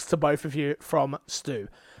pugs to both of you from Stu.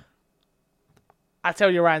 I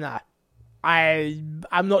tell you right now,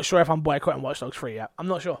 I'm not sure if I'm boycotting Watch Dogs 3 yet. I'm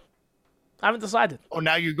not sure. I haven't decided. Oh,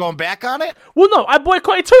 now you're going back on it? Well, no, I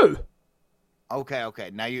boycotted 2.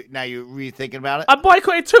 Okay. Now you're rethinking about it? I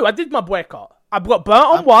boycotted 2. I did my boycott. I got burnt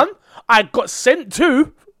on 1. I got sent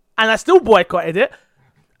 2, and I still boycotted it.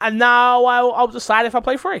 And now I'll decide if I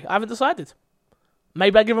play 3. I haven't decided.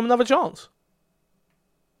 Maybe I give him another chance.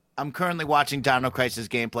 I'm currently watching Dino Crisis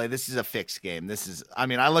gameplay. This is a fixed game.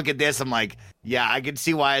 I look at this, I'm like, yeah, I can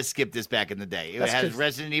see why I skipped this back in the day. It has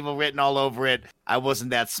Resident Evil written all over it. I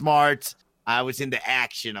wasn't that smart. I was into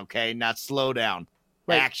action, okay? Not slow down.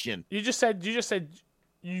 Wait, action. You just said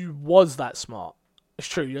you was that smart. It's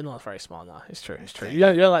true. You're not very smart now. It's true. You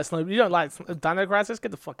don't like Dino Crisis. Get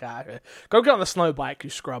the fuck out of here. Go get on the snow bike, you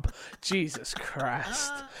scrub. Jesus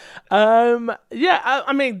Christ. Yeah.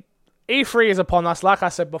 I mean, E3 is upon us. Like I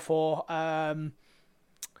said before, I'm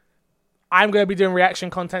going to be doing reaction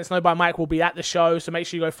content. Snowbike Mike will be at the show, so make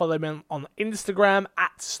sure you go follow me on Instagram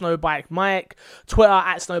at Snowbike Mike, Twitter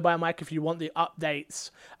at Snowbike Mike if you want the updates.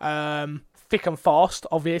 Thick and fast,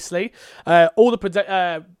 obviously. All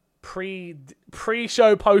the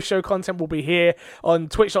pre-show, post-show content will be here on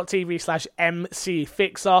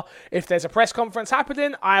twitch.tv/MCFixer. If there's a press conference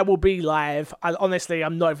happening, I will be live. I'm not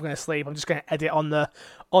even going to sleep. I'm just going to edit on the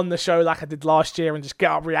show like I did last year and just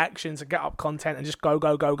get up reactions and get up content and just go.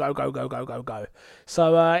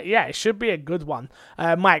 So, yeah, it should be a good one.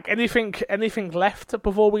 Mike, anything left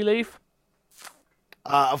before we leave?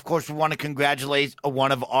 Of course, we want to congratulate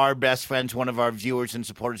one of our best friends, one of our viewers and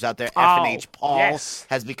supporters out there, F&H Paul,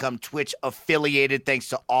 has become Twitch affiliated thanks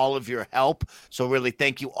to all of your help. So really,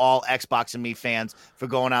 thank you all Xbox and Me fans for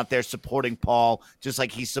going out there supporting Paul, just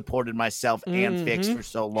like he supported myself and Fix for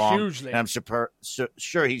so long. Hugely. And I'm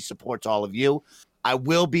sure he supports all of you. I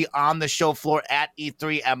will be on the show floor at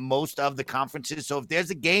E3 at most of the conferences. So if there's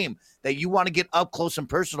a game that you want to get up close and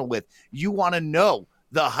personal with, you want to know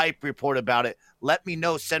the hype report about it, let me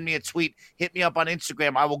know. Send me a tweet. Hit me up on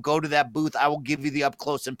Instagram. I will go to that booth. I will give you the up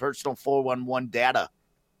close and personal 411 data.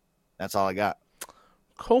 That's all I got.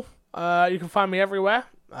 Cool. You can find me everywhere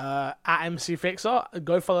at MC Fixer.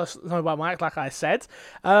 Go follow Snowbike Mike, like I said.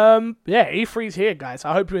 Yeah, E3's here, guys.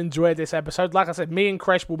 I hope you enjoyed this episode. Like I said, me and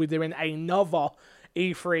Kresh will be doing another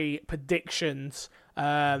E3 predictions.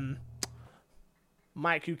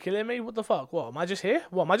 Mike, you killing me? What the fuck? What, am I just here?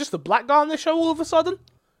 What, am I just the black guy on this show all of a sudden?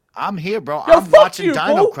 I'm here, bro. I'm watching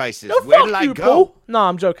Dino Crisis. Where did I go? Paul. No,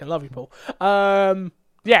 I'm joking. Love you, Paul.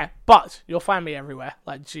 Yeah, but you'll find me everywhere.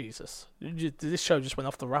 Like, Jesus. This show just went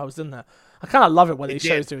off the rails, didn't it? I kind of love it when these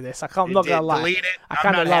shows do this. I'm not going to lie. Delete it. I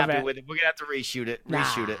kind of love it. With it. We're going to have to reshoot it.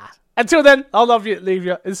 Until then, I'll love you, leave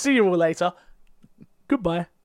you, and see you all later. Goodbye.